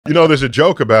You know, there's a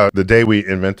joke about the day we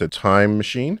invent a time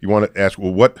machine. You want to ask,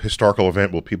 well, what historical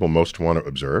event will people most want to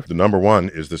observe? The number one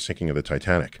is the sinking of the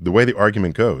Titanic. The way the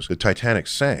argument goes, the Titanic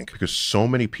sank because so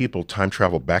many people time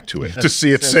traveled back to it to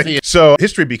see it sink. So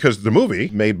history, because the movie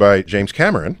made by James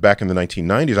Cameron back in the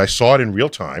 1990s, I saw it in real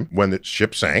time when the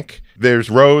ship sank. There's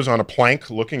Rose on a plank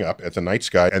looking up at the night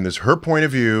sky, and there's her point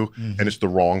of view, and it's the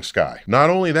wrong sky. Not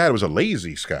only that, it was a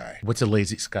lazy sky. What's a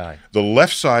lazy sky? The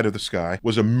left side of the sky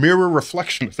was a mirror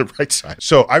reflection of the right side.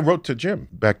 So I wrote to Jim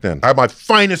back then. I had my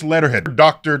finest letterhead,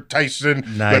 Dr. Tyson,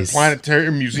 the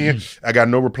Planetary Museum. I got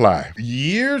no reply.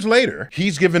 Years later,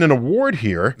 he's given an award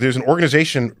here. There's an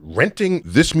organization renting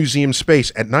this museum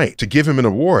space at night to give him an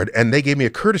award, and they gave me a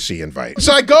courtesy invite.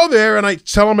 So I go there, and I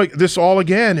tell him this all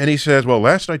again, and he says, well,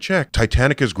 last I checked,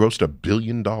 Titanic has grossed $1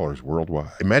 billion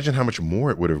worldwide. Imagine how much more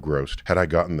it would have grossed had I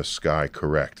gotten the sky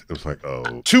correct. It was like,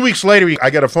 oh. 2 weeks later, I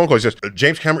got a phone call. He says,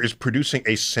 James Cameron is producing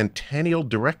a centennial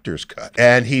director's cut,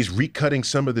 and he's recutting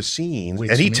some of the scenes.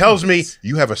 And he tells me,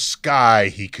 you have a sky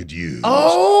he could use.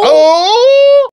 Oh! Oh!